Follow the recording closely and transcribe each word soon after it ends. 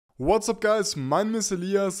What's up guys, my name is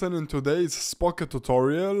Elias and in today's Spocket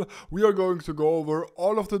tutorial we are going to go over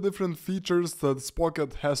all of the different features that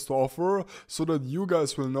Spocket has to offer so that you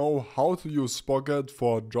guys will know how to use Spocket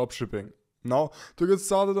for dropshipping. Now, to get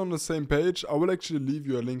started on the same page, I will actually leave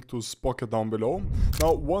you a link to Spocket down below.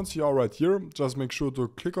 Now, once you are right here, just make sure to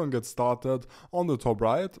click on Get Started on the top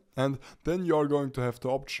right, and then you are going to have the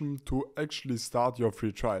option to actually start your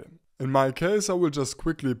free trial. In my case, I will just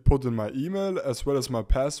quickly put in my email as well as my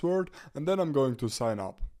password, and then I'm going to sign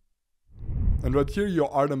up. And right here you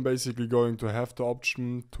are then basically going to have the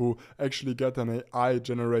option to actually get an AI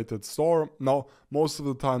generated store. Now, most of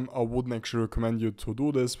the time I wouldn't actually recommend you to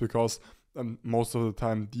do this because most of the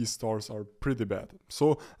time these stores are pretty bad.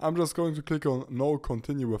 So I'm just going to click on no,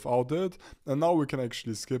 continue without it, and now we can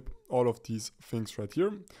actually skip all of these things right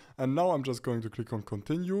here. And now I'm just going to click on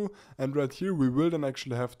continue, and right here we will then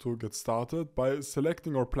actually have to get started by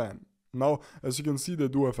selecting our plan. Now, as you can see, they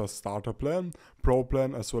do have a starter plan, pro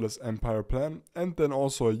plan, as well as empire plan, and then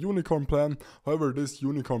also a unicorn plan. However, this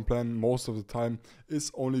unicorn plan most of the time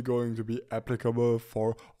is only going to be applicable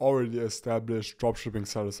for already established dropshipping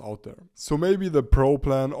sellers out there. So maybe the pro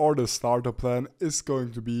plan or the starter plan is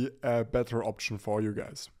going to be a better option for you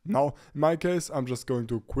guys. Now, in my case, I'm just going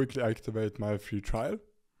to quickly activate my free trial.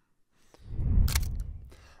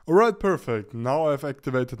 Alright, perfect. Now I've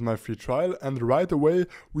activated my free trial and right away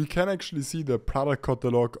we can actually see the product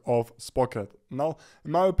catalog of Spocket. Now,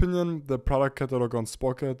 in my opinion, the product catalog on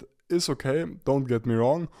Spocket is okay, don't get me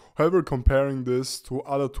wrong. However, comparing this to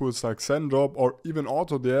other tools like Sendrop or even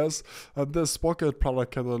AutoDS, the Spocket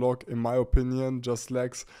product catalog, in my opinion, just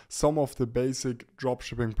lacks some of the basic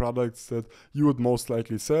dropshipping products that you would most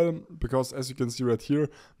likely sell, because as you can see right here,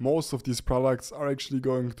 most of these products are actually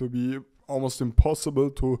going to be almost impossible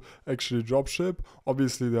to actually dropship.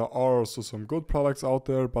 Obviously there are also some good products out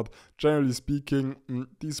there, but generally speaking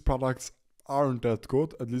these products aren't that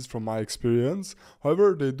good, at least from my experience.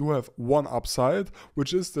 However, they do have one upside,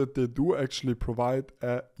 which is that they do actually provide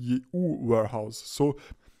a EU warehouse.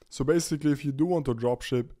 So basically, if you do want to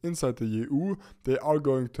dropship inside the EU, they are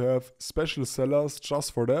going to have special sellers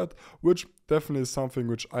just for that, which definitely is something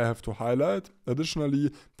which I have to highlight.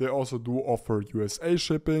 Additionally, they also do offer USA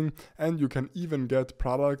shipping, and you can even get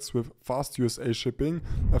products with fast USA shipping.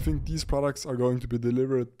 I think these products are going to be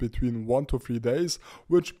delivered between 1 to 3 days,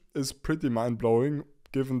 which is pretty mind-blowing,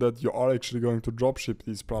 given that you are actually going to dropship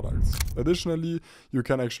these products. Additionally, you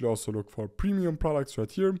can actually also look for premium products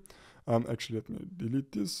right here. Actually, let me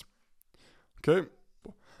delete this. Okay.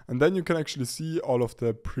 And then you can actually see all of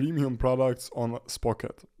the premium products on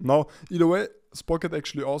Spocket. Now, either way, Spocket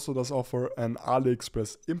actually also does offer an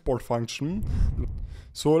AliExpress import function.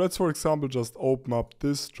 So let's, for example, just open up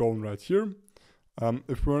this drone right here.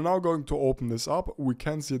 If we're now going to open this up, we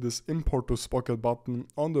can see this import to Spocket button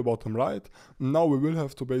on the bottom right. Now we will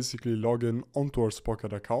have to basically log in onto our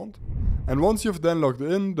Spocket account. And once you've then logged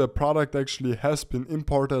in, the product actually has been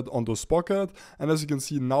imported onto Spocket. And as you can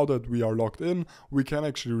see, now that we are logged in, we can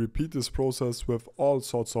actually repeat this process with all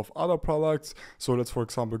sorts of other products. So let's, for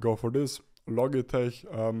example, go for this Logitech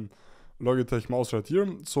mouse right here.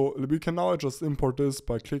 So we can now just import this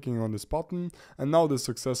by clicking on this button, and now this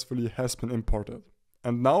successfully has been imported.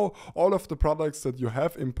 And now all of the products that you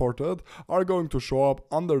have imported are going to show up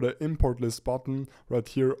under the import list button right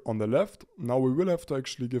here on the left. Now we will have to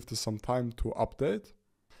actually give this some time to update.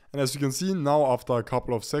 And as you can see now, after a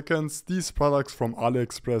couple of seconds, these products from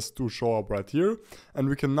AliExpress do show up right here. And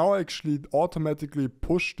we can now actually automatically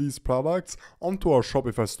push these products onto our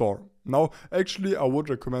Shopify store. Now, actually, I would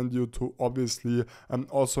recommend you to obviously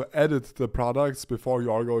also edit the products before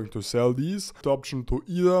you are going to sell these. The option to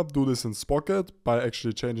either do this in Spocket by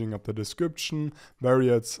actually changing up the description,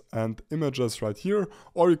 variants, and images right here,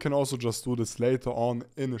 or you can also just do this later on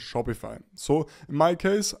in Shopify. So in my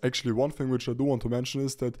case, actually one thing which I do want to mention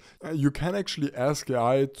is that you can actually ask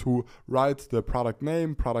AI to write the product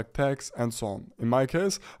name, product tags, and so on. In my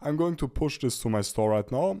case, I'm going to push this to my store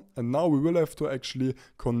right now, and now we will have to actually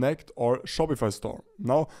connect our Shopify store.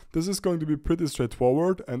 Now, this is going to be pretty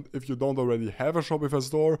straightforward, and if you don't already have a Shopify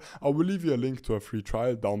store, I will leave you a link to a free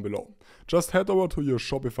trial down below. Just head over to your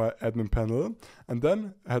Shopify admin panel, and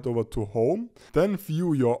then head over to home, then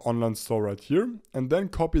view your online store right here, and then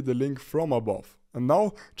copy the link from above. And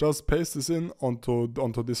now just paste this in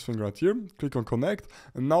onto this thing right here, click on connect,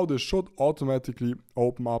 and now this should automatically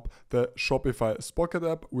open up the Shopify Spocket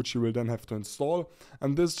app, which you will then have to install.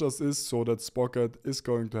 And this just is so that Spocket is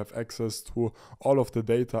going to have access to all of the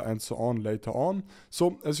data and so on later on.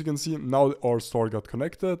 So as you can see, now our store got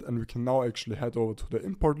connected, and we can now actually head over to the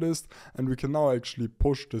import list, and we can now actually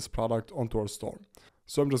push this product onto our store.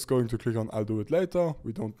 So I'm just going to click on I'll do it later.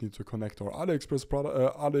 We don't need to connect our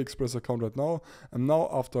AliExpress account right now. And now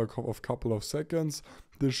after a couple of seconds,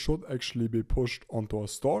 this should actually be pushed onto our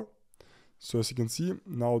store. So as you can see,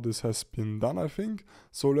 now this has been done, I think.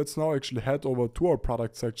 So let's now actually head over to our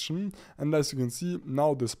product section. And as you can see,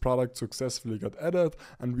 now this product successfully got added,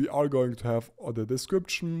 and we are going to have the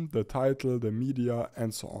description, the title, the media,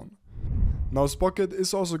 and so on. Now Spocket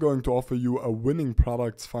is also going to offer you a winning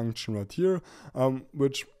products function right here,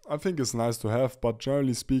 which I think is nice to have, but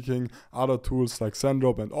generally speaking, other tools like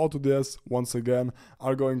SendDrop and AutoDS, once again,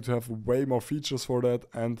 are going to have way more features for that,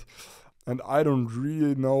 and I don't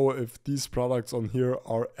really know if these products on here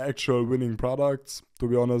are actual winning products. To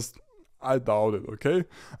be honest, I doubt it, okay?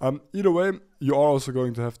 Either way, you are also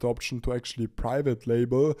going to have the option to actually private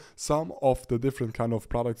label some of the different kind of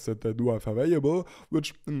products that they do have available,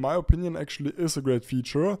 which in my opinion actually is a great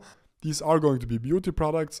feature. These are going to be beauty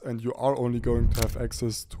products, and you are only going to have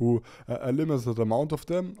access to a limited amount of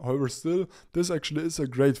them. However, still, this actually is a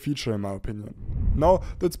great feature in my opinion. Now,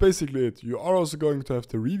 that's basically it. You are also going to have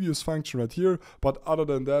the reviews function right here, but other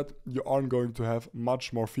than that, you aren't going to have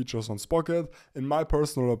much more features on Spocket. In my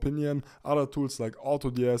personal opinion, other tools like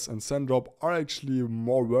AutoDS and SendDrop are actually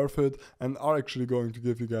more worth it and are actually going to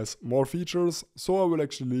give you guys more features. So I will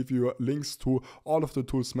actually leave you links to all of the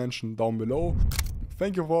tools mentioned down below.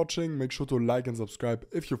 Thank you for watching. Make sure to like and subscribe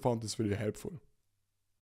if you found this video helpful.